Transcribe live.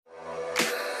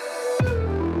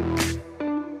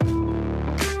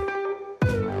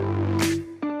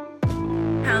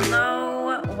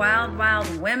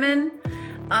wild women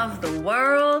of the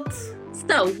world.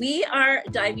 So we are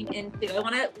diving into, we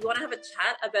want to have a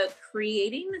chat about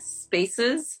creating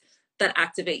spaces that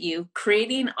activate you,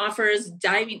 creating offers,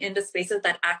 diving into spaces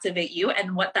that activate you,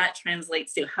 and what that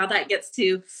translates to, how that gets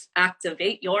to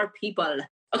activate your people.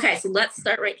 Okay, so let's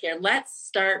start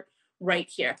right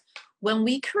here. When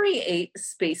we create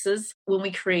spaces, when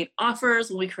we create offers,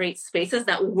 when we create spaces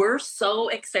that we're so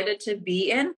excited to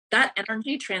be in, that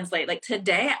energy translates. Like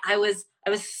today, I was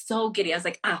so giddy. I was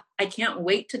like, I can't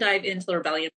wait to dive into the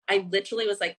Rebellion. I literally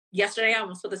was like, yesterday I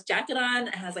almost put this jacket on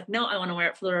and I was like, no, I want to wear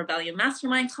it for the Rebellion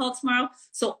Mastermind call tomorrow.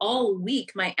 So all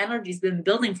week, my energy's been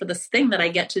building for this thing that I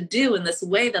get to do in this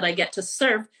way that I get to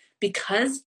serve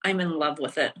because I'm in love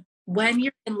with it. When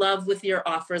you're in love with your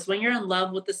offers, when you're in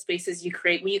love with the spaces you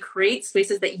create, when you create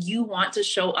spaces that you want to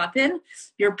show up in,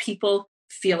 your people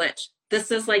feel it.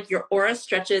 This is like your aura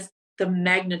stretches, the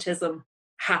magnetism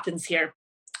happens here.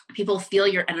 People feel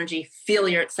your energy, feel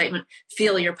your excitement,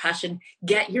 feel your passion,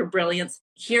 get your brilliance,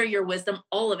 hear your wisdom,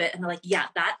 all of it. And they're like, yeah,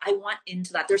 that I want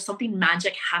into that. There's something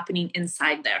magic happening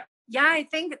inside there. Yeah, I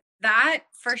think that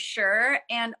for sure.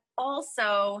 And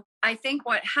also, I think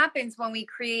what happens when we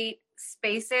create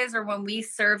spaces or when we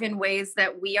serve in ways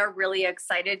that we are really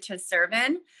excited to serve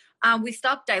in, we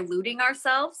stop diluting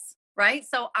ourselves, right?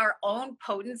 So our own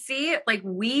potency, like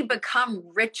we become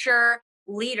richer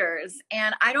leaders.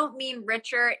 And I don't mean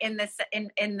richer in this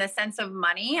in the sense of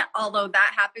money, although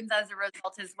that happens as a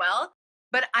result as well.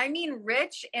 But I mean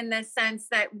rich in the sense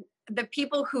that the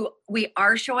people who we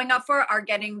are showing up for are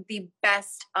getting the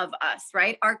best of us,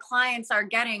 right? Our clients are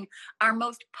getting our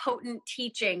most potent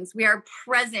teachings. We are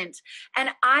present.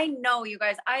 And I know, you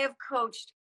guys,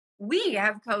 we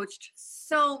have coached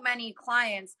so many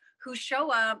clients who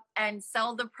show up and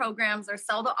sell the programs or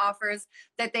sell the offers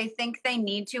that they think they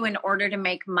need to in order to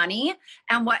make money.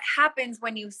 And what happens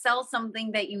when you sell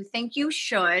something that you think you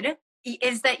should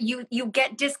is that you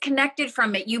get disconnected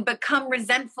from it. You become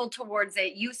resentful towards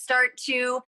it. You start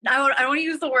to, I don't want to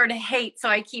use the word hate, so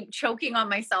I keep choking on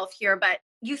myself here, but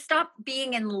you stop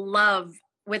being in love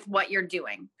with what you're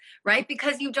doing, right?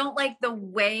 Because you don't like the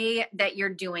way that you're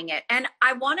doing it. And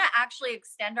I want to actually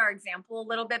extend our example a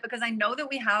little bit because I know that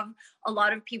we have a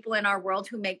lot of people in our world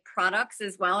who make products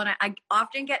as well. And I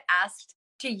often get asked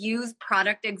to use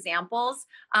product examples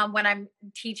when I'm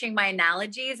teaching my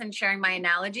analogies and sharing my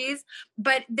analogies.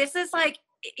 But this is like,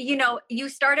 you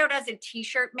start out as a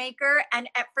t-shirt maker and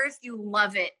at first you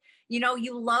love it.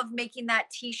 You love making that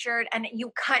t-shirt and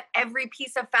you cut every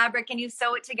piece of fabric and you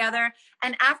sew it together.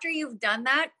 And after you've done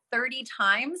that 30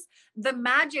 times, the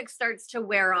magic starts to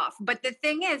wear off. But the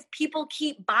thing is, people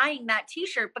keep buying that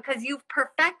t-shirt because you've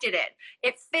perfected it.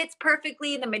 It fits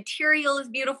perfectly. The material is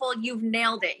beautiful. You've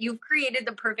nailed it. You've created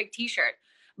the perfect t-shirt,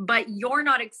 but you're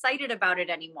not excited about it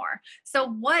anymore. So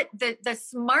what the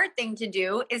smart thing to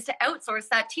do is to outsource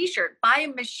that t-shirt, buy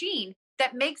a machine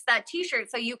that makes that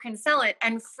t-shirt so you can sell it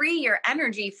and free your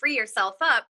energy, free yourself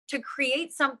up to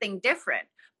create something different.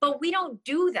 But we don't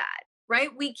do that, right?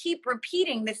 We keep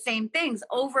repeating the same things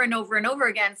over and over and over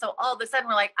again. So all of a sudden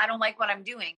we're like, I don't like what I'm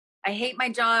doing. I hate my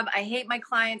job. I hate my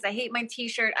clients. I hate my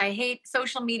t-shirt. I hate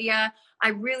social media.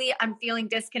 I'm feeling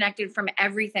disconnected from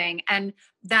everything. And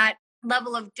that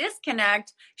level of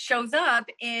disconnect shows up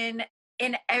in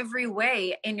every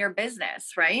way in your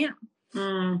business, right?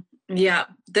 Yeah,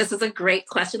 this is a great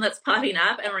question that's popping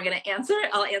up and we're going to answer it.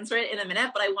 I'll answer it in a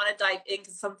minute, but I want to dive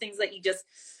into some things that you just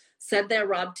said there,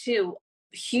 Rob, too.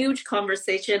 Huge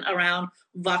conversation around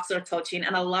Voxer coaching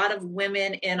and a lot of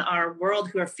women in our world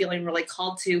who are feeling really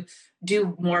called to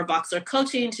do more Voxer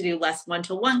coaching, to do less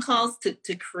one-to-one calls,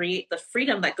 to create the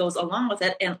freedom that goes along with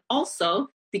it. And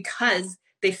also because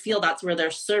they feel that's where they're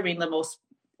serving the most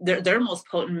their most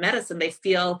potent medicine. They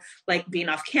feel like being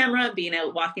off camera, being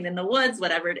out walking in the woods,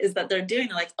 whatever it is that they're doing,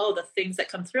 they're like, oh, the things that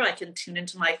come through, I can tune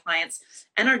into my client's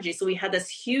energy. So we had this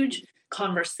huge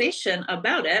conversation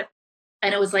about it.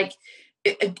 And it was like,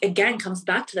 it again comes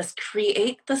back to this,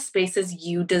 create the spaces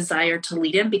you desire to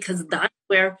lead in, because that's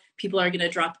where people are going to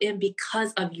drop in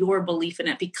because of your belief in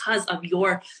it, because of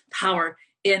your power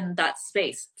in that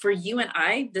space. For you and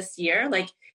I this year, like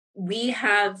we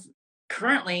have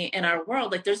currently in our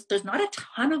world, like there's not a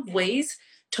ton of ways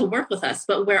to work with us,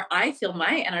 but where I feel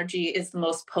my energy is the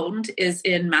most potent is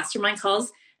in mastermind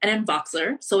calls and in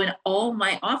Voxer. So in all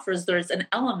my offers, there's an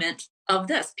element of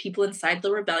this. People inside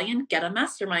the Rebellion get a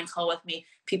mastermind call with me.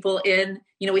 People in,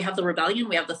 we have the Rebellion,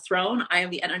 we have the Throne, I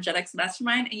have the Energetics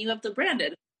Mastermind, and you have the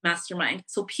Branded Mastermind.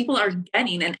 So people are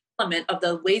getting an element of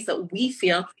the ways that we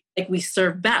feel like we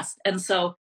serve best. And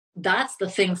so that's the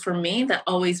thing for me that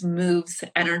always moves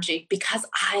energy, because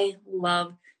I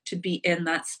love to be in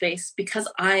that space because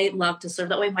I love to serve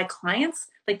that way. My clients,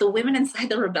 like the women inside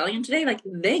the rebellion today, like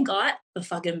they got the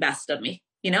fucking best of me.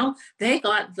 They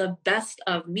got the best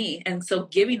of me. And so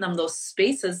giving them those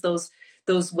spaces,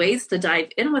 those ways to dive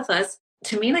in with us,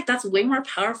 to me, like that's way more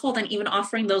powerful than even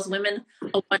offering those women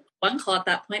a one call at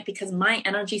that point, because my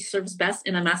energy serves best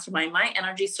in a mastermind. My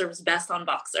energy serves best on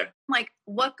Voxer. Like,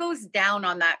 what goes down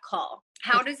on that call?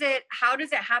 How does it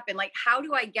happen? Like, how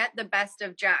do I get the best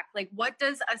of Jack? Like, what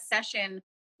does a session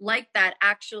like that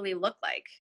actually look like?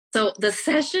 So the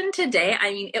session today,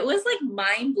 I mean, it was like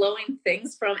mind-blowing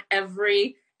things from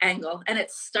every angle. And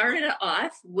it started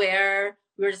off where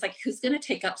we were just like, who's going to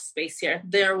take up space here?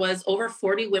 There was over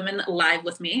 40 women live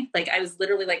with me. Like I was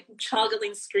literally like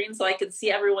toggling screens so I could see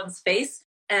everyone's face.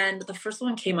 And the first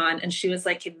one came on and she was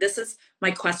like, hey, this is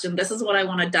my question. This is what I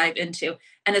want to dive into.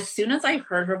 And as soon as I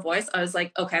heard her voice, I was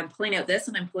like, okay, I'm pulling out this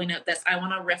and I'm pulling out this. I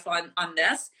want to riff on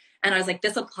this. And I was like,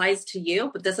 this applies to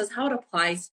you, but this is how it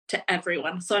applies to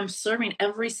everyone. So I'm serving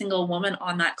every single woman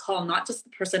on that call, not just the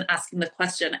person asking the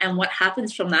question. And what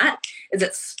happens from that is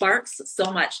it sparks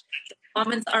so much. The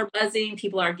comments are buzzing.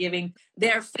 People are giving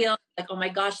their feel like, oh my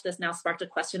gosh, this now sparked a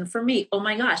question for me. Oh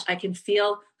my gosh, I can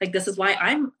feel like this is why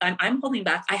I'm holding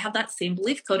back. I have that same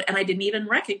belief code and I didn't even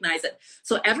recognize it.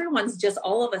 So everyone's just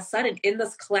all of a sudden in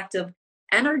this collective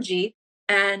energy,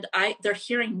 and they're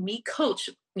hearing me coach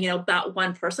that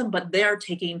one person, but they're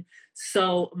taking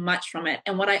so much from it.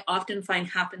 And what I often find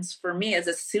happens for me is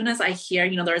as soon as I hear,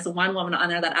 there's one woman on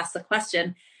there that asked the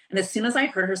question, and as soon as I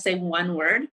heard her say one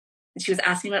word, and she was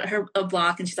asking about a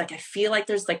block, and she's like, I feel like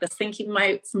there's like this thing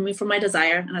keeping from my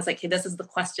desire. And I was like, hey, this is the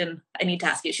question I need to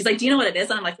ask you. She's like, do you know what it is?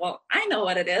 And I'm like, well, I know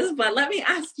what it is, but let me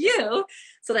ask you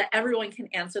so that everyone can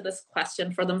answer this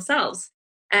question for themselves.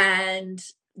 And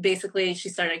basically she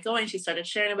started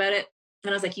sharing about it. And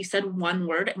I was like, you said one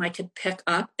word and I could pick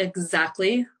up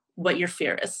exactly what your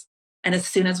fear is. And as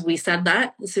soon as we said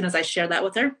that, as soon as I shared that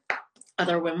with her,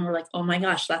 other women were like, oh my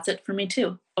gosh, that's it for me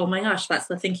too. Oh my gosh, that's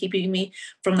the thing keeping me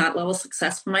from that level of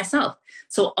success for myself.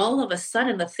 So all of a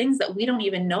sudden, the things that we don't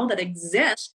even know that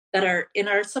exist, that are in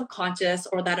our subconscious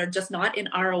or that are just not in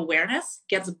our awareness,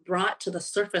 gets brought to the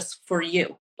surface for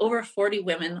you. Over 40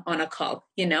 women on a call,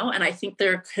 and I think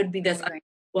there could be this,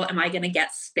 well, am I going to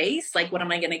get space? Like, what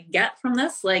am I going to get from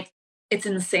this? Like, it's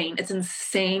insane. It's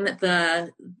insane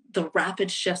the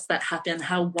rapid shifts that happen,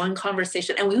 how one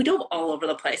conversation, and we dove all over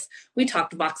the place. We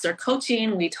talked Voxer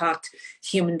coaching, we talked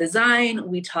human design,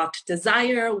 we talked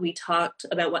desire, we talked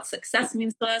about what success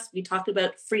means to us, we talked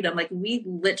about freedom. Like we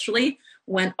literally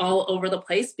went all over the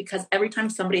place because every time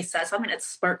somebody says something, it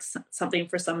sparks something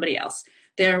for somebody else.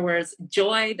 There was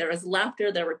joy, there was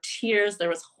laughter, there were tears, there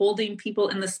was holding people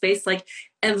in the space. Like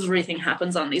everything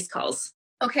happens on these calls.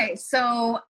 Okay,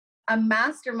 so a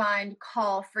mastermind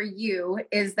call for you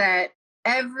is that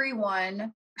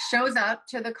everyone shows up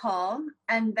to the call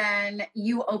and then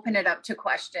you open it up to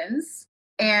questions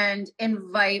and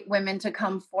invite women to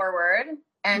come forward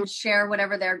and share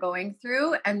whatever they're going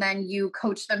through. And then you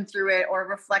coach them through it or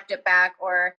reflect it back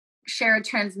or share a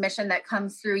transmission that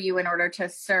comes through you in order to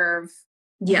serve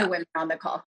the women on the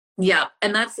call. Yeah.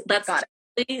 And that's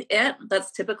typically it.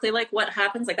 That's typically like what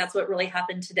happens. Like that's what really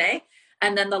happened today.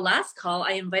 And then the last call,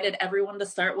 I invited everyone to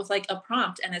start with like a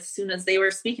prompt. And as soon as they were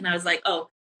speaking, I was like,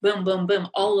 oh, boom, boom, boom.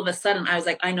 All of a sudden, I was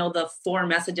like, I know the 4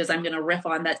 messages I'm going to riff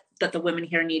on that the women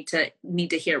here need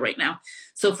to hear right now.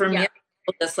 So for me,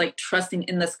 this like trusting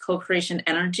in this co-creation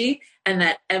energy and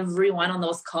that everyone on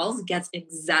those calls gets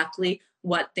exactly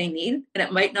what they need. And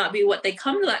it might not be what they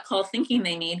come to that call thinking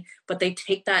they need, but they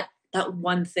take that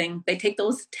one thing, they take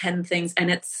those 10 things and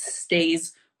it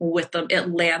stays with them.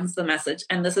 It lands the message.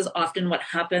 And this is often what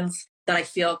happens that I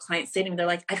feel clients say to me, they're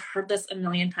like, I've heard this a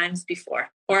million times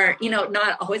before. Or,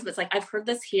 not always, but it's like, I've heard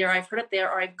this here, I've heard it there,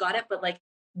 or I've got it, but like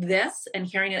this and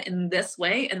hearing it in this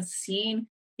way and seeing,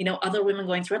 other women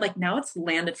going through it, like now it's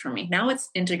landed for me. Now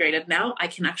it's integrated. Now I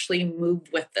can actually move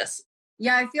with this.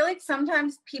 Yeah, I feel like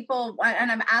sometimes people,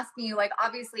 and I'm asking you, like,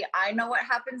 obviously I know what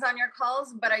happens on your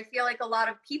calls, but I feel like a lot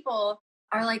of people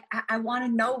are like, I want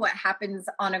to know what happens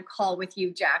on a call with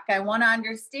you, Jack. I want to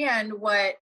understand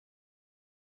what,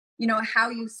 how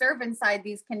you serve inside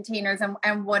these containers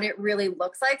and what it really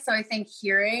looks like. So I think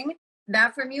hearing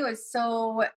that from you is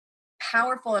so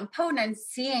powerful and potent, and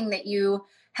seeing that you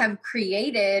have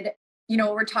created,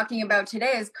 what we're talking about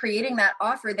today is creating that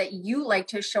offer that you like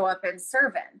to show up and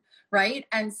serve in. Right.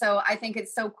 And so I think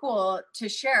it's so cool to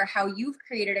share how you've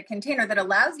created a container that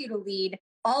allows you to lead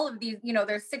all of these,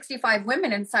 there's 65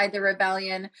 women inside the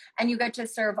rebellion, and you get to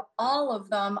serve all of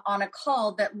them on a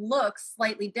call that looks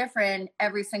slightly different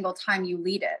every single time you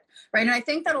lead it, right? And I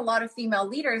think that a lot of female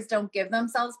leaders don't give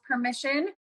themselves permission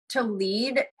to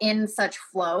lead in such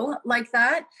flow like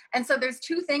that. And so there's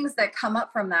two things that come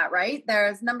up from that, right?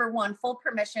 There's number one, full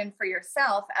permission for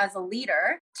yourself as a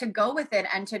leader to go with it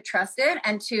and to trust it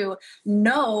and to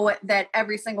know that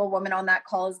every single woman on that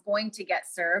call is going to get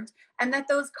served, and that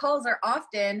those calls are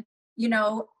often,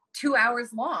 2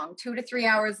 hours long, 2 to 3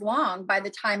 hours long by the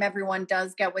time everyone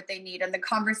does get what they need. And the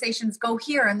conversations go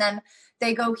here and then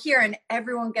they go here, and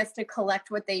everyone gets to collect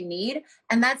what they need.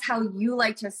 And that's how you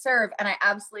like to serve. And I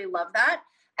absolutely love that.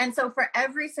 And so for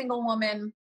every single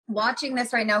woman watching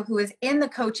this right now who is in the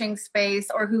coaching space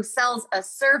or who sells a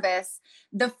service,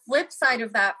 the flip side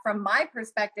of that, from my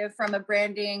perspective, from a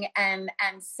branding and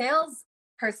sales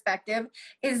perspective,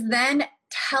 is then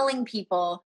telling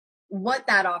people what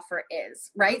that offer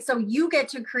is, right? So you get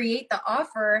to create the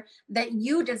offer that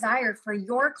you desire for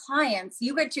your clients.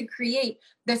 You get to create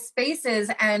the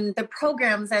spaces and the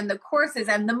programs and the courses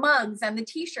and the mugs and the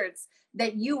t-shirts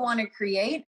that you want to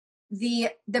create.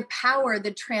 The power,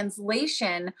 the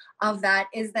translation of that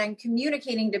is then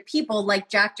communicating to people like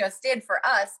Jack just did for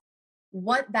us,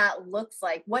 what that looks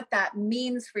like, what that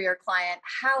means for your client,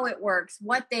 how it works,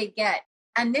 what they get.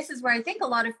 And this is where I think a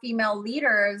lot of female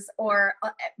leaders or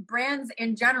brands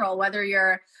in general, whether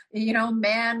you're,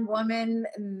 man, woman,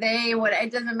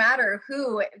 it doesn't matter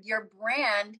who, your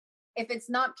brand, if it's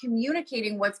not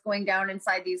communicating what's going down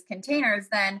inside these containers,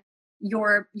 then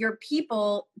your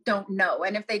people don't know.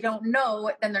 And if they don't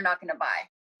know, then they're not going to buy.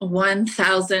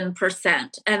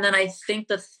 1000%. And then I think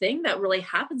the thing that really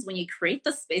happens when you create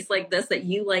the space like this, that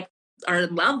you are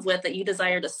in love with, that you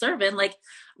desire to serve in,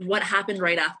 what happened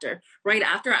right after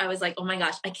I was like, oh my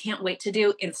gosh, I can't wait to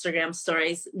do Instagram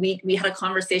stories. We had a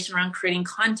conversation around creating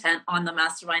content on the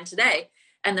mastermind today.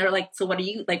 And they're like, so what are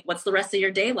you what's the rest of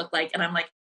your day look like? And I'm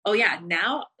like, oh yeah,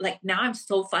 now I'm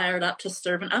so fired up to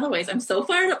serve in other ways. I'm so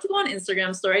fired up to go on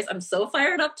Instagram stories. I'm so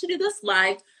fired up to do this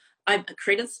live. I've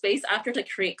created space after to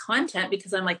create content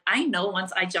because I'm like, I know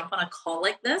once I jump on a call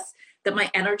like this, that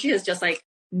my energy is just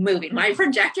moving. My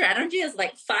projector energy is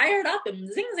fired up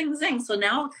and zing, zing, zing. So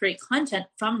now I'll create content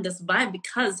from this vibe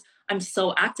because I'm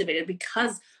so activated,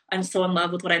 because I'm so in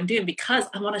love with what I'm doing, because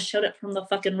I want to shout it from the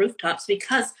fucking rooftops,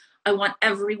 because I want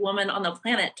every woman on the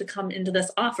planet to come into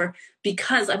this offer,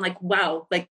 because I'm like, wow,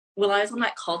 when I was on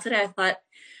that call today, I thought,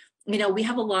 we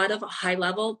have a lot of high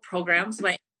level programs.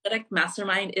 My Energetic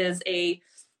Mastermind is a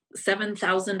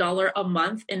 $7,000 a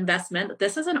month investment.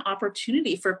 This is an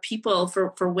opportunity for people,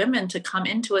 for women to come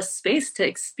into a space to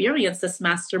experience this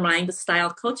mastermind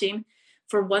style coaching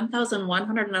for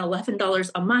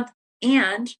 $1,111 a month.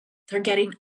 And they're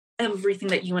getting everything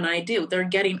that you and I do. They're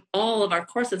getting all of our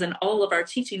courses and all of our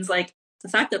teachings. The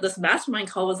fact that this mastermind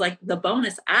call was the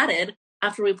bonus added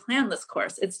after we planned this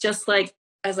course. It's just I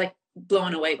was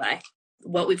blown away by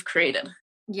what we've created.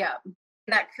 Yeah.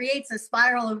 That creates a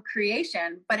spiral of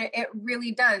creation, but it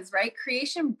really does, right?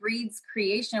 Creation breeds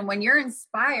creation. When you're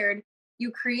inspired,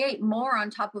 you create more on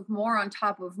top of more on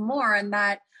top of more. And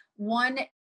that one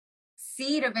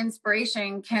seed of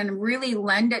inspiration can really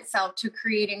lend itself to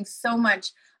creating so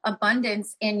much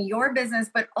abundance in your business,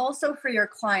 but also for your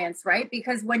clients, right?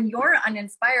 Because when you're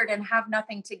uninspired and have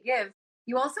nothing to give,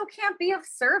 you also can't be of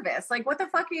service. What the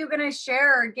fuck are you going to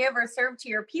share or give or serve to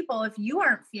your people if you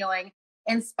aren't feeling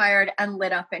inspired and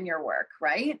lit up in your work,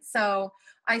 right? So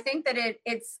I think that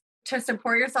it's to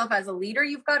support yourself as a leader,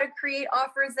 you've got to create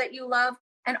offers that you love,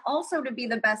 and also to be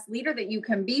the best leader that you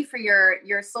can be for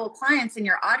your soul clients and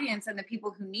your audience and the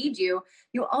people who need you.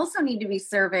 You also need to be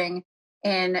serving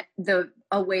in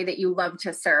a way that you love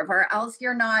to serve, or else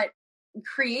you're not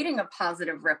creating a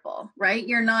positive ripple, right?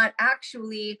 You're not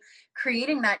actually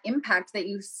creating that impact that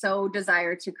you so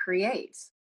desire to create.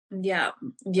 Yeah,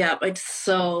 I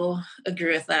so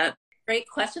agree with that. Great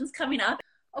questions coming up.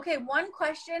 Okay, one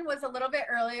question was a little bit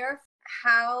earlier,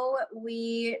 how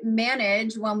we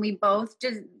manage when we both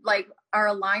just are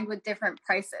aligned with different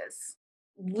prices.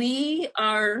 We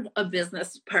are a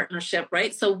business partnership,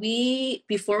 right? So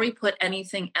before we put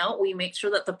anything out, we make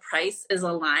sure that the price is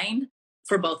aligned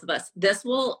for both of us. This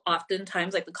will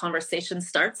oftentimes, the conversation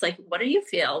starts, what do you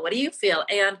feel? What do you feel?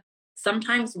 And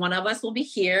sometimes one of us will be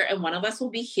here and one of us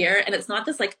will be here. And it's not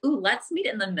this ooh, let's meet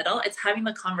in the middle. It's having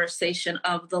the conversation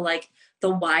of the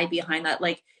why behind that.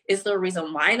 Is there a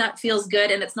reason why that feels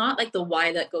good? And it's not the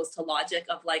why that goes to logic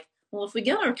of Well, if we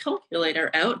get our calculator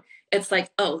out, it's like,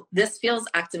 oh, this feels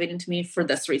activating to me for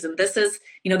this reason. This is,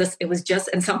 this, it was just,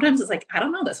 and sometimes it's like, I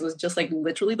don't know, this was just like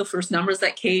literally the first numbers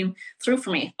that came through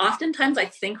for me. Oftentimes, I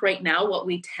think right now, what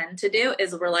we tend to do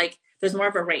is we're like, there's more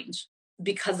of a range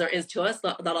because there is to us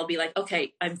that'll be like,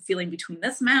 okay, I'm feeling between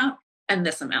this amount and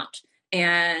this amount.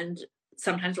 And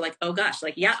sometimes we're like, oh gosh,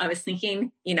 like, yeah, I was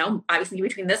thinking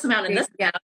between this amount and this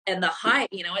amount and the high,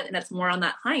 and it's more on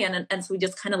that high end. And so we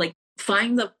just kind of like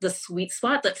find the sweet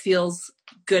spot that feels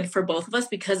good for both of us,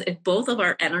 because if both of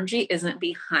our energy isn't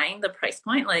behind the price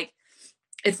point, like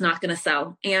it's not going to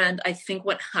sell. And I think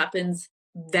what happens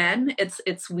then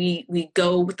it's we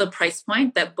go with the price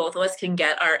point that both of us can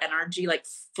get our energy like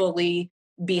fully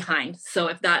behind. So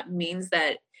if that means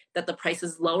that the price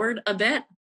is lowered a bit,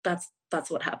 that's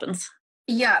what happens.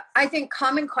 Yeah, I think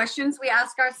common questions we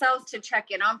ask ourselves to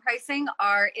check in on pricing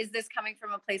are, is this coming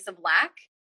from a place of lack?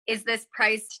 Is this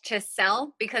priced to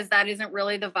sell? Because that isn't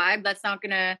really the vibe. That's not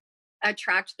going to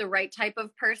attract the right type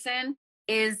of person.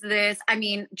 Is this,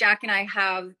 Jack and I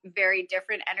have very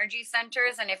different energy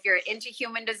centers. And if you're into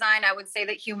human design, I would say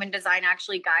that human design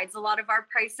actually guides a lot of our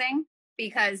pricing,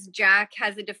 because Jack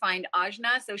has a defined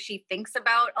ajna. So she thinks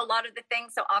about a lot of the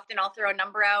things. So often I'll throw a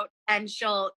number out and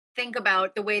she'll think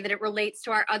about the way that it relates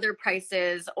to our other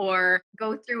prices, or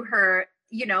go through her,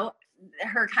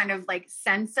 her kind of like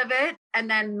sense of it. And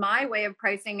then my way of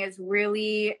pricing is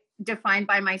really defined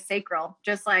by my sacral,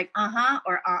 just like,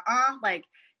 or like,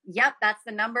 yep, that's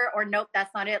the number, or nope,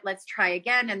 that's not it. Let's try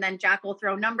again. And then Jack will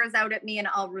throw numbers out at me and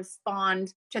I'll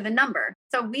respond to the number.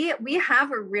 So we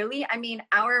have a really,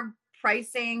 our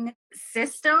pricing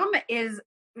system is,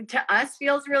 to us,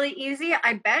 feels really easy.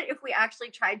 I bet if we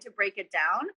actually tried to break it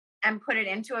down and put it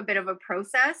into a bit of a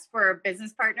process for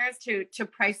business partners to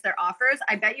price their offers,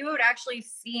 I bet you it would actually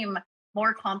seem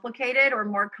more complicated or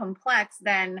more complex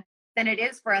than it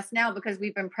is for us now, because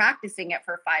we've been practicing it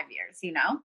for 5 years,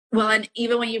 Well, and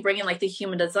even when you bring in like the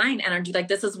human design energy, like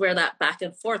this is where that back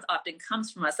and forth often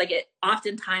comes from us. Like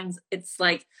oftentimes it's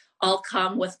like I'll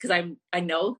come with, because I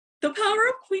know the power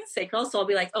of Queen Sacral. So I'll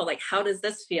be like, oh, like, how does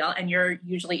this feel? And you're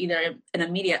usually either an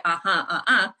immediate,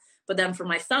 but then for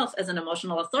myself as an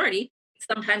emotional authority,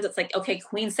 sometimes it's like, okay,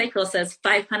 Queen Sacral says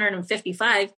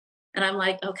 555. And I'm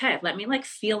like, okay, let me like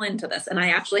feel into this. And I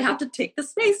actually have to take the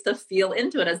space to feel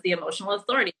into it as the emotional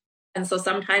authority. And so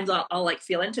sometimes I'll like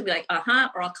feel into it, be like,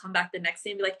 or I'll come back the next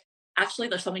day and be like, actually,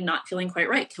 there's something not feeling quite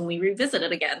right. Can we revisit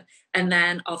it again? And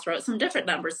then I'll throw out some different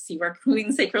numbers, see where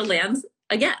Queen Sacral lands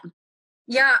again.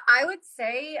 Yeah, I would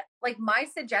say like my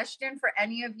suggestion for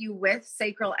any of you with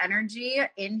sacral energy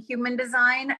in human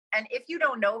design, and if you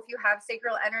don't know if you have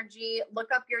sacral energy, look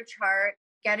up your chart,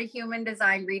 get a human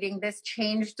design reading. This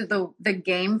changed the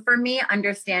game for me,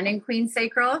 understanding Queen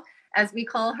Sacral, as we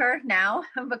call her now,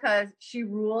 because she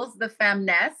rules the fem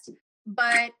nest.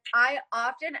 But I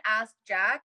often ask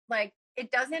Jack, like, it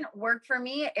doesn't work for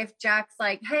me if Jack's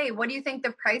like, hey, what do you think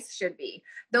the price should be?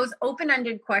 Those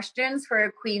open-ended questions for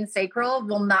a Queen Sacral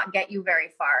will not get you very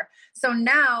far. So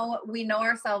now we know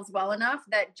ourselves well enough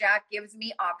that Jack gives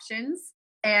me options,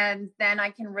 and then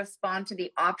I can respond to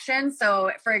the option.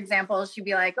 So for example, she'd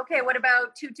be like, okay, what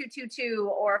about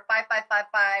 2222 or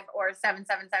 5555 or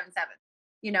 7777,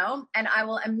 and I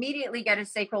will immediately get a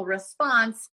sacral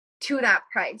response to that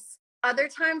price. Other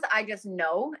times I just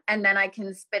know, and then I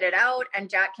can spit it out and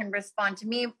Jack can respond to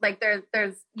me. Like there's,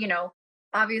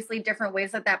 obviously different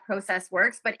ways that process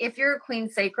works. But if you're a Queen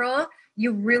Sacral,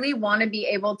 you really want to be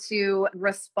able to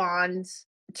respond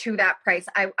to that price.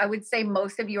 I would say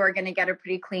most of you are going to get a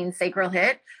pretty clean sacral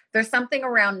hit. There's something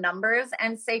around numbers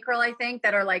and sacral, I think,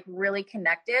 that are like really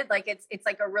connected. Like it's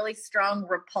like a really strong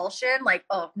repulsion, like,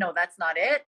 oh no, that's not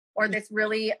it. Or this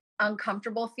really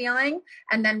uncomfortable feeling.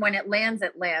 And then when it lands,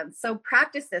 it lands. So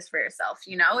practice this for yourself.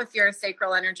 If you're a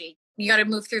sacral energy, you got to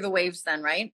move through the waves then,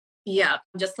 right? Yeah.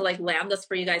 Just to like land this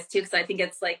for you guys too. Cause I think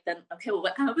it's like, then, okay, well,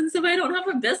 what happens if I don't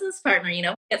have a business partner?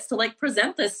 It's to like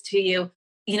present this to you,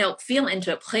 feel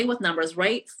into it, play with numbers,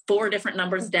 write 4 different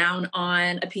numbers down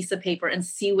on a piece of paper and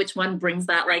see which one brings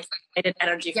that like excited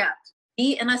energy. Yeah.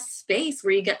 Be in a space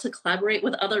where you get to collaborate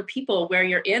with other people, where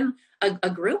you're in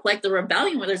a group like the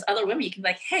Rebellion, where there's other women. You can be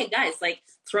like, hey guys, like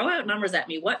throw out numbers at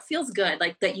me. What feels good?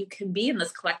 Like that you can be in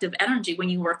this collective energy when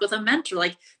you work with a mentor.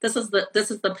 Like this is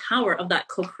the power of that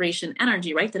co-creation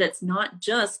energy, right? That it's not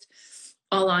just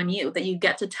all on you, that you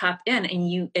get to tap in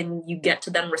and you get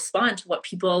to then respond to what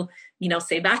people,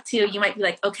 say back to you. You might be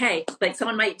like, okay, like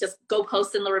someone might just go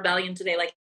post in the Rebellion today,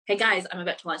 like, hey guys, I'm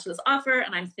about to launch this offer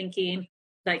and I'm thinking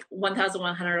like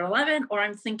 1,111, or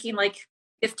I'm thinking like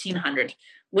 1,500.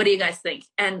 What do you guys think?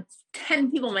 And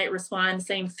 10 people might respond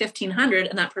saying 1,500,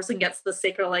 and that person gets the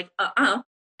sticker like,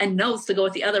 and knows to go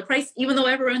with the other price, even though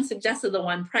everyone suggested the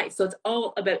one price. So it's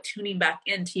all about tuning back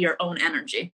into your own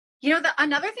energy. You know,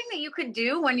 another thing that you could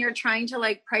do when you're trying to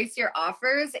like price your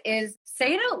offers is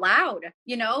say it out loud.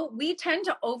 You know, we tend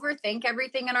to overthink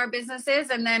everything in our businesses.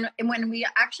 And then when we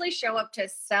actually show up to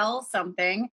sell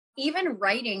something, even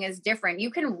writing is different.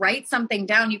 You can write something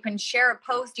down, you can share a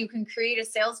post, you can create a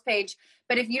sales page.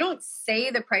 But if you don't say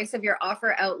the price of your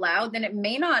offer out loud, then it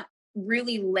may not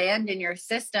really land in your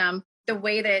system the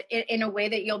way that in a way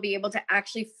that you'll be able to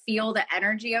actually feel the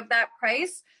energy of that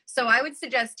price. So I would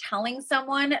suggest telling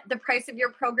someone the price of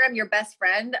your program, your best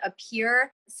friend, a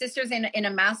peer, sisters in a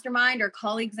mastermind or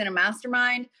colleagues in a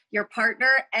mastermind, your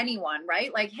partner, anyone,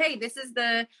 right? Like, hey,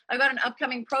 I've got an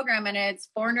upcoming program and it's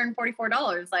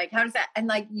 $444. Like, how does that? And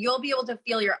like, you'll be able to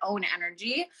feel your own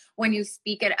energy when you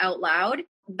speak it out loud.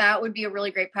 That would be a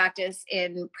really great practice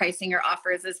in pricing your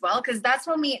offers as well. Cause that's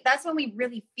when we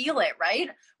really feel it,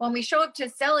 right? When we show up to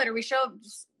sell it or we show up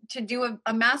to do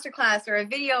a masterclass or a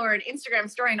video or an Instagram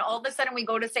story, and all of a sudden we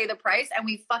go to say the price and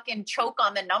we fucking choke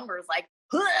on the numbers like,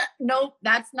 nope,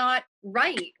 that's not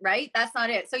right? That's not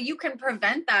it. So you can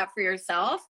prevent that for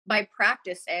yourself by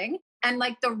practicing, and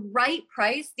like the right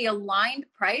price, the aligned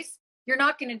price, you're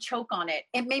not going to choke on it.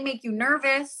 It may make you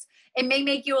nervous. It may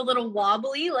make you a little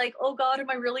wobbly, like, oh God, am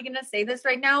I really going to say this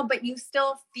right now? But you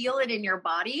still feel it in your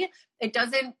body. It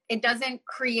doesn't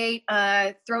create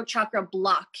a throat chakra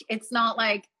block. It's not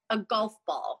like a golf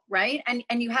ball, right? And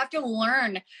you have to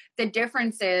learn the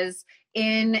differences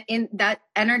in that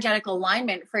energetic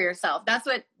alignment for yourself. That's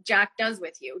what Jack does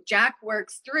with you. Jack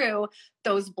works through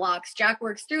those blocks. Jack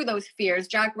works through those fears.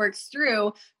 Jack works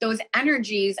through those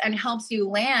energies and helps you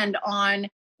land on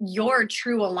your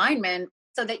true alignment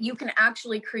so that you can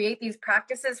actually create these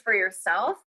practices for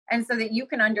yourself. And so that you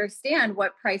can understand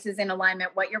what price is in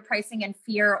alignment, what you're pricing in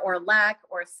fear or lack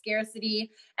or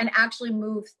scarcity, and actually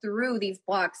move through these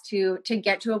blocks to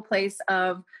get to a place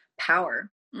of power.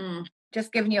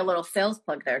 Just giving you a little sales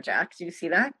plug there, Jack. Do you see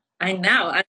that? I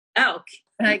know.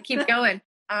 Keep going.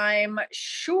 I'm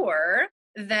sure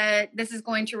that this is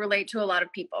going to relate to a lot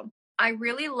of people. I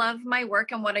really love my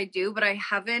work and what I do, but I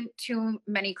haven't too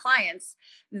many clients.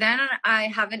 Then I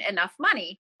haven't enough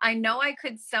money. I know I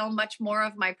could sell much more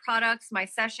of my products, my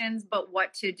sessions, but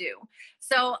what to do?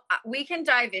 So we can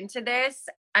dive into this.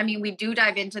 I mean, we do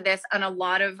dive into this on a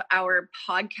lot of our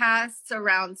podcasts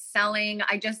around selling.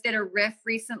 I just did a riff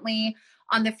recently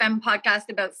on the Femme podcast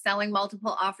about selling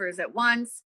multiple offers at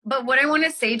once. But what I want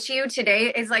to say to you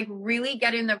today is like really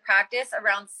get in the practice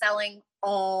around selling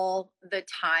all the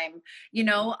time. You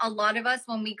know, a lot of us,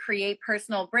 when we create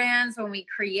personal brands, when we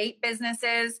create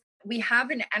businesses, we have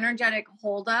an energetic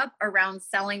holdup around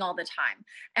selling all the time.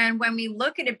 And when we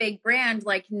look at a big brand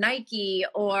like Nike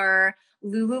or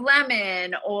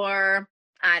Lululemon or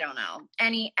I don't know,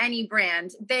 any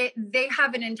brand, they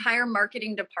have an entire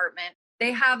marketing department.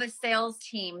 They have a sales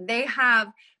team. They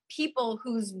have people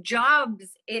whose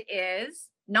jobs it is,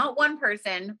 not one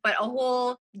person, but a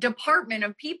whole department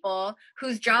of people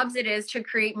whose jobs it is to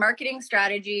create marketing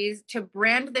strategies, to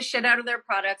brand the shit out of their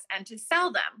products and to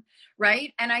sell them,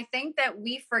 right? And I think that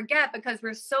we forget because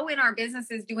we're so in our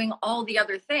businesses doing all the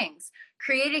other things,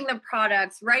 creating the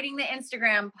products, writing the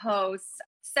Instagram posts,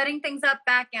 setting things up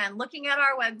back end, looking at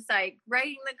our website,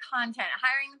 writing the content,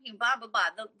 hiring the people, blah, blah,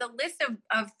 blah. The list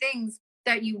of things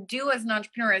that you do as an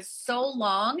entrepreneur is so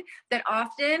long that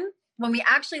often when we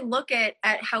actually look at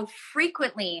how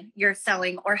frequently you're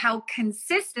selling or how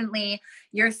consistently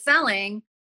you're selling,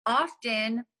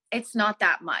 often it's not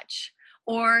that much,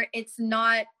 or it's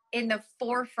not in the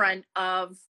forefront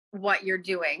of what you're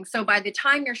doing. So by the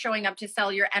time you're showing up to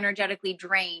sell, you're energetically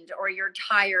drained, or you're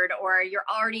tired, or you're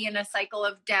already in a cycle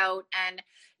of doubt. And,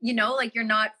 you know, like you're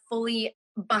not fully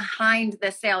behind the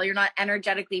sale. You're not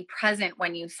energetically present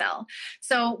when you sell.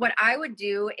 So what I would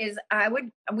do is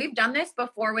we've done this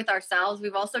before with ourselves.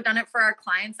 We've also done it for our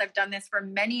clients. I've done this for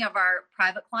many of our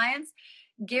private clients.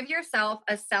 Give yourself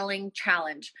a selling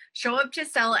challenge. Show up to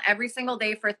sell every single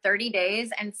day for 30 days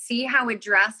and see how it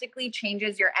drastically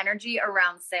changes your energy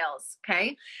around sales.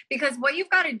 Okay. Because what you've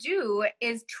got to do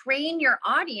is train your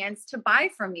audience to buy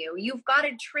from you. You've got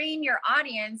to train your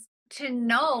audience to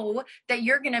know that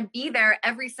you're going to be there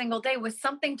every single day with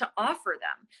something to offer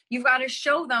them. You've got to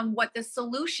show them what the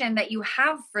solution that you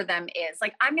have for them is.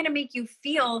 Like, I'm going to make you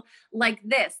feel like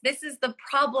this. This is the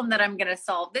problem that I'm going to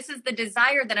solve. This is the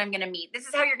desire that I'm going to meet. This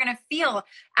is how you're going to feel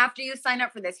after you sign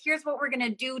up for this. Here's what we're going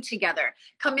to do together.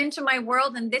 Come into my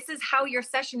world, and this is how your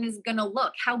session is going to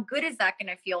look. How good is that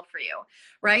going to feel for you?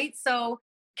 Right? So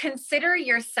consider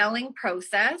your selling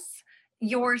process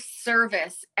your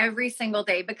service every single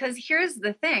day. Because here's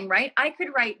the thing, right? I could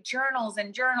write journals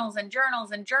and journals and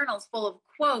journals and journals full of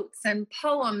quotes and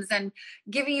poems and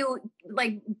give you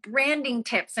like branding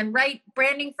tips and write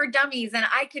branding for dummies. And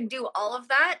I could do all of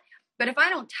that. But if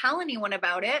I don't tell anyone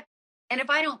about it, and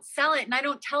if I don't sell it and I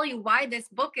don't tell you why this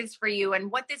book is for you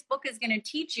and what this book is going to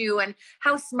teach you and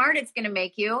how smart it's going to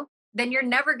make you, then you're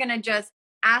never going to just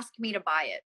ask me to buy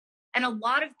it. And a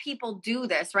lot of people do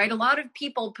this, right? A lot of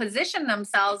people position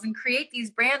themselves and create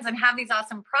these brands and have these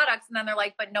awesome products. And then they're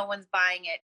like, but no one's buying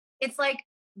it. It's like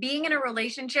being in a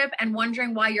relationship and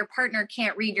wondering why your partner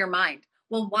can't read your mind.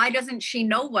 Well, why doesn't she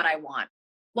know what I want?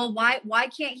 Well, why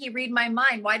can't he read my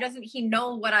mind? Why doesn't he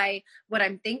know what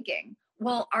I'm thinking?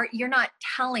 Well, you're not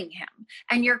telling him.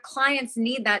 And your clients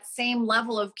need that same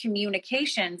level of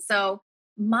communication. So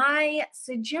my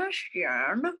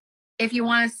suggestion, if you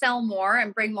want to sell more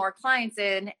and bring more clients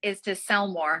in, is to sell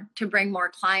more, to bring more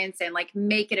clients in, like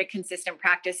make it a consistent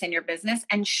practice in your business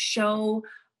and show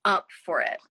up for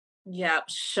it. Yeah,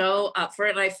 show up for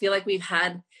it. And I feel like I've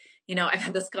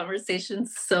had this conversation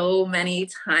so many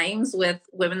times with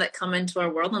women that come into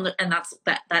our world, and that's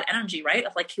that energy, right?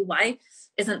 Of like, why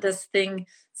isn't this thing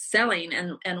selling,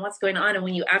 and what's going on? And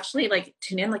when you actually like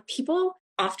tune in, like people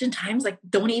oftentimes like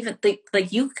don't even think,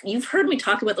 like you've heard me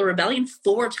talk about the rebellion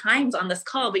 4 times on this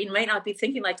call, but you might not be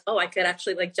thinking like, oh, I could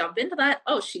actually like jump into that.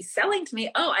 Oh, she's selling to me.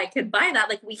 Oh, I could buy that.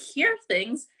 Like we hear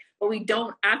things, but we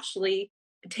don't actually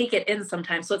take it in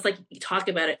sometimes. So it's like you talk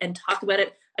about it and talk about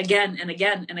it again and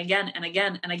again and again and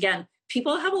again and again.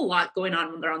 People have a lot going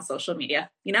on when they're on social media.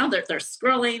 You know, they're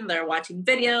scrolling, they're watching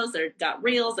videos, they've got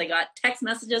reels, they got text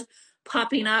messages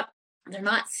popping up. They're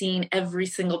not seeing every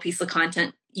single piece of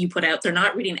content you put out. They're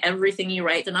not reading everything you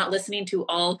write. They're not listening to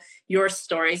all your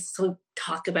stories. So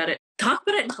talk about it. Talk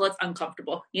about it until it's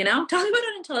uncomfortable, you know? Talk about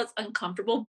it until it's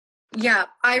uncomfortable. Yeah,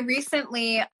 I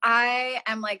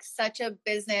am like such a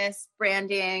business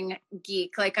branding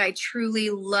geek. Like I truly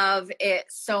love it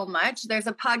so much. There's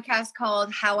a podcast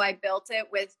called How I Built It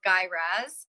with Guy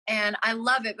Raz. And I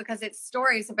love it because it's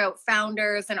stories about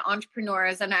founders and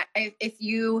entrepreneurs. And if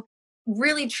you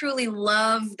really truly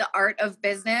love the art of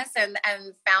business and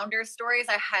founder stories,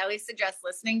 I highly suggest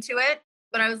listening to it.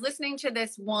 But I was listening to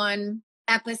this one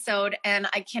episode and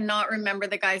I cannot remember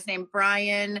the guy's name,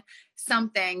 Brian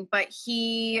something, but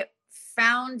he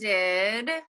founded,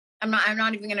 I'm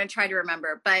not even going to try to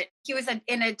remember, but he was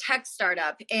in a tech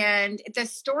startup. And the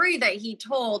story that he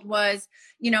told was,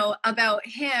 about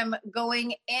him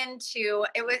going into,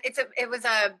 it was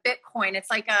a Bitcoin. It's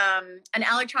like an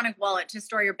electronic wallet to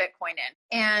store your Bitcoin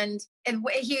in. And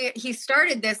he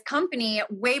started this company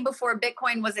way before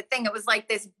Bitcoin was a thing. It was like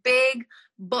this big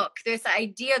book, this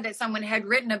idea that someone had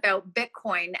written about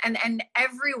Bitcoin, and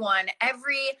every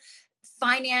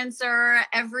financer,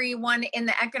 everyone in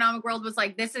the economic world was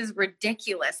like, this is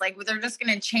ridiculous. Like they're just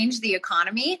going to change the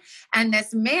economy. And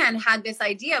this man had this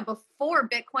idea before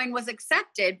Bitcoin was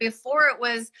accepted, before it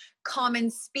was common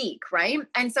speak, right?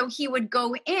 And so he would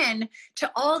go in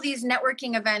to all these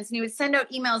networking events and he would send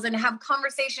out emails and have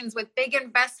conversations with big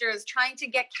investors trying to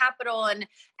get capital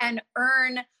and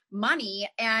earn money.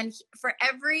 And for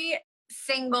every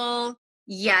single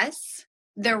yes,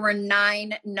 there were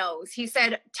 9 no's. He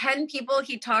said 10 people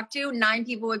he talked to, 9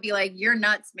 people would be like, you're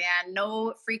nuts, man.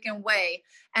 No freaking way.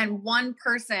 And 1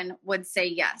 person would say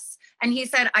yes. And he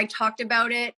said, I talked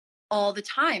about it all the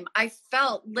time. I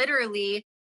felt literally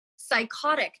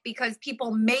psychotic because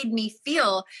people made me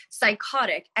feel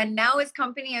psychotic. And now his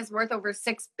company is worth over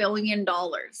 $6 billion.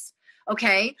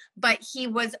 Okay. But he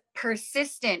was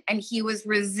persistent and he was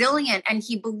resilient and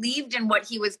he believed in what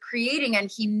he was creating. And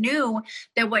he knew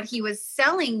that what he was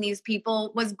selling these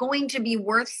people was going to be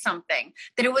worth something,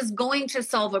 that it was going to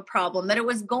solve a problem, that it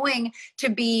was going to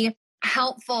be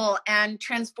helpful and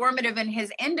transformative in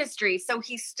his industry. So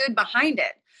he stood behind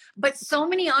it. But so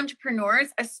many entrepreneurs,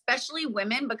 especially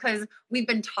women, because we've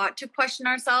been taught to question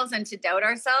ourselves and to doubt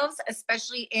ourselves,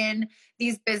 especially in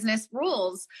these business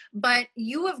rules. But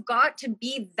you have got to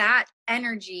be that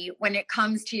energy when it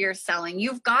comes to your selling.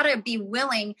 You've got to be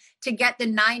willing to get the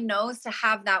 9 no's to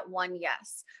have that 1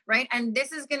 yes, right? And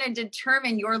this is going to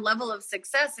determine your level of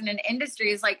success in an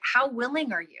industry. Is like, how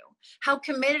willing are you? How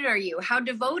committed are you? How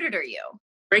devoted are you?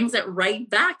 Brings it right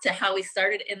back to how we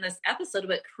started in this episode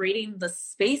about creating the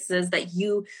spaces that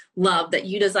you love, that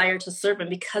you desire to serve in,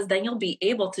 because then you'll be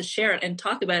able to share it and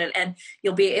talk about it, and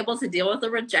you'll be able to deal with the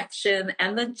rejection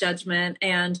and the judgment.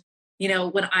 And,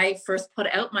 when I first put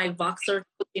out my Voxer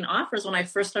coaching offers, when I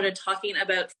first started talking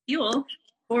about fuel,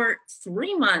 for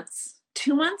 3 months,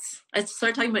 2 months. I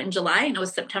started talking about it in July and it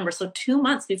was September. So 2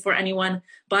 months before anyone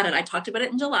bought it. I talked about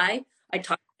it in July. I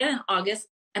talked about it in August,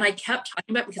 and I kept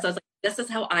talking about it because I was like, this is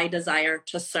how I desire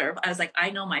to serve. I was like, I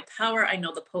know my power. I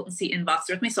know the potency in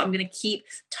Voxer with me. So I'm going to keep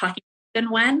talking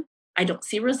even when I don't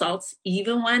see results,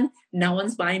 even when no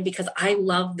one's buying, because I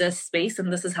love this space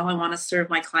and this is how I want to serve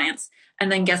my clients.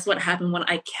 And then guess what happened when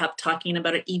I kept talking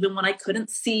about it, even when I couldn't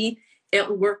see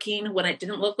it working, when it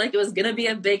didn't look like it was going to be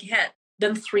a big hit.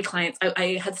 Then 3 clients,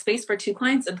 I had space for 2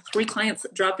 clients and 3 clients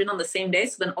dropped in on the same day.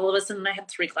 So then all of a sudden I had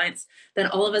 3 clients. Then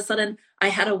all of a sudden I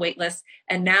had a wait list.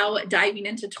 And now diving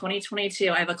into 2022,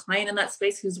 I have a client in that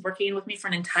space who's working with me for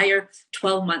an entire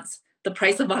 12 months. The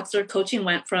price of Voxer coaching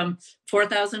went from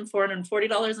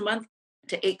 $4,440 a month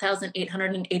to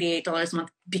 $8,888 a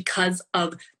month because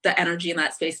of the energy in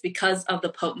that space, because of the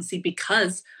potency,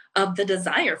 because of the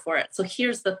desire for it. So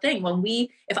here's the thing.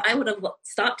 If I would have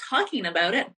stopped talking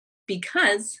about it,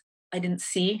 because I didn't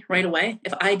see right away,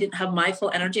 if I didn't have my full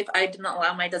energy, if I didn't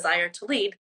allow my desire to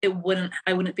lead, I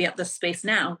wouldn't be at this space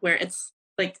now where it's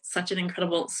like such an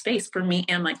incredible space for me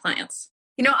and my clients.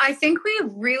 I think we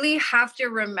really have to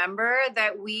remember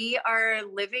that we are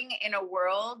living in a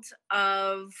world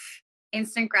of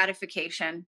instant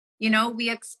gratification. We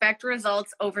expect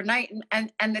results overnight.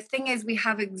 And the thing is, we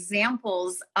have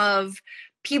examples of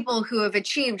people who have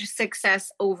achieved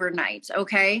success overnight.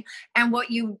 Okay. And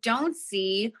what you don't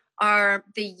see are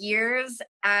the years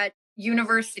at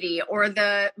university or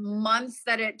the months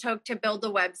that it took to build a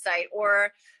website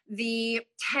or the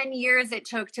 10 years it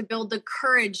took to build the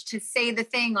courage to say the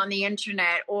thing on the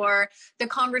internet or the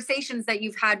conversations that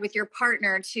you've had with your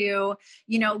partner to,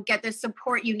 get the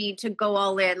support you need to go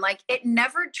all in. Like it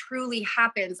never truly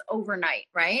happens overnight,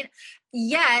 right?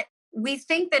 Yet we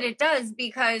think that it does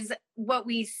because what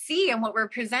we see and what we're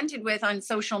presented with on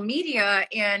social media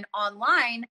and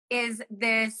online is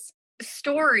this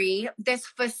story, this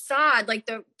facade, like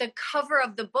the cover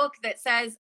of the book that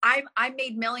says, I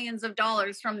made millions of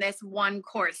dollars from this one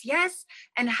course. Yes.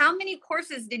 And how many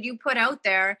courses did you put out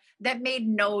there that made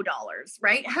no dollars,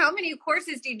 right? How many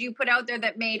courses did you put out there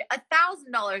that made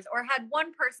 $1,000 or had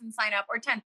one person sign up or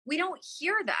 10? We don't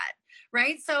hear that,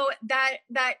 right? So that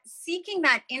seeking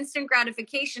that instant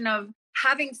gratification of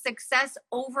having success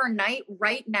overnight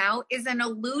right now is an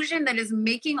illusion that is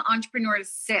making entrepreneurs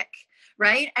sick.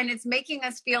 Right. And it's making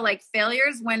us feel like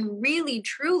failures when really,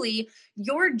 truly,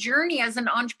 your journey as an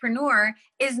entrepreneur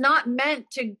is not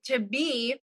meant to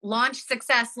be launch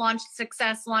success, launch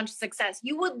success, launch success.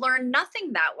 You would learn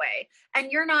nothing that way.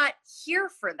 And you're not here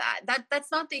for that.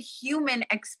 That's not the human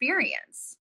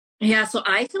experience. Yeah, so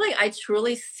I feel like I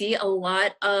truly see a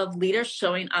lot of leaders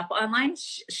showing up online,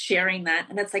 sharing that,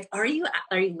 and it's like, are you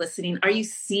listening? Are you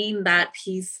seeing that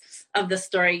piece of the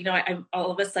story? I'm all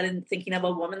of a sudden thinking of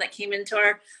a woman that came into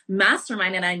our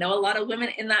mastermind, and I know a lot of women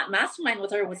in that mastermind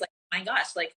with her was like, oh my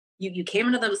gosh, like you came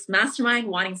into this mastermind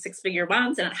wanting 6-figure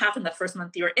months, and it happened the first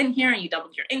month you were in here, and you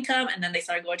doubled your income, and then they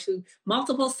started going to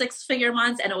multiple 6-figure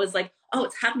months, and it was like, oh,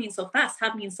 it's happening so fast.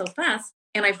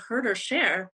 And I've heard her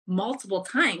share multiple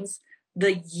times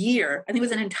the year, I think it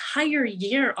was an entire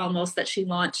year almost, that she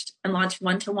launched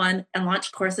one-to-one and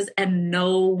launched courses and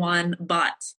no one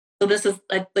bought. So this is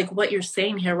like what you're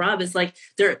saying here, Rob, is like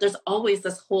there's always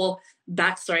this whole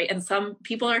backstory, and some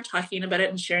people are talking about it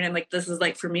and sharing it. Like this is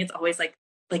like, for me, it's always like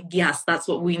yes, that's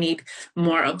what we need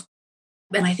more of.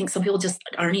 And I think some people just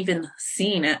aren't even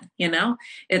seeing it.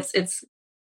 It's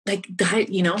like dive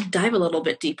a little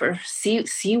bit deeper,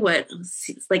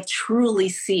 truly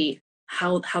see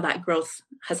how that growth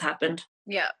has happened.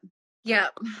 Yeah.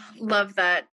 Love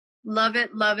that. Love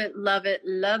it.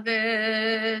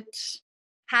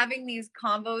 Having these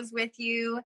combos with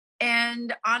you,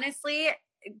 and honestly,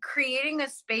 creating a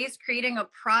space, creating a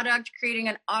product, creating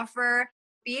an offer,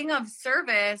 being of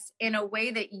service in a way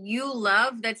that you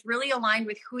love, that's really aligned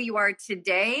with who you are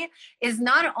today, is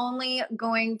not only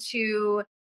going to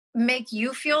make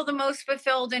you feel the most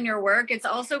fulfilled in your work, it's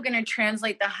also going to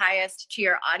translate the highest to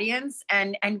your audience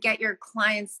and get your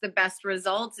clients the best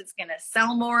results. It's going to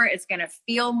sell more. It's going to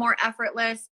feel more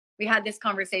effortless. We had this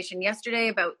conversation yesterday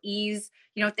about ease,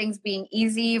 things being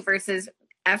easy versus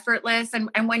effortless. And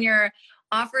when your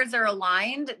offers are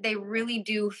aligned, they really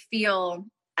do feel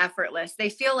effortless. They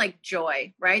feel like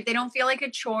joy, right? They don't feel like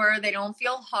a chore. They don't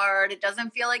feel hard. It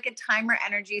doesn't feel like a time or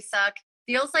energy suck.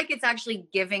 Feels like it's actually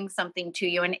giving something to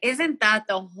you. And isn't that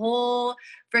the whole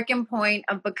freaking point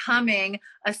of becoming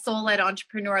a soul-led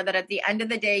entrepreneur, that at the end of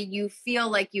the day, you feel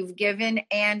like you've given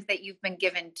and that you've been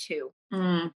given to?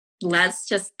 Let's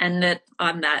just end it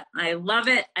on that. I love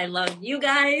it. I love you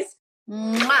guys.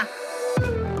 Mwah.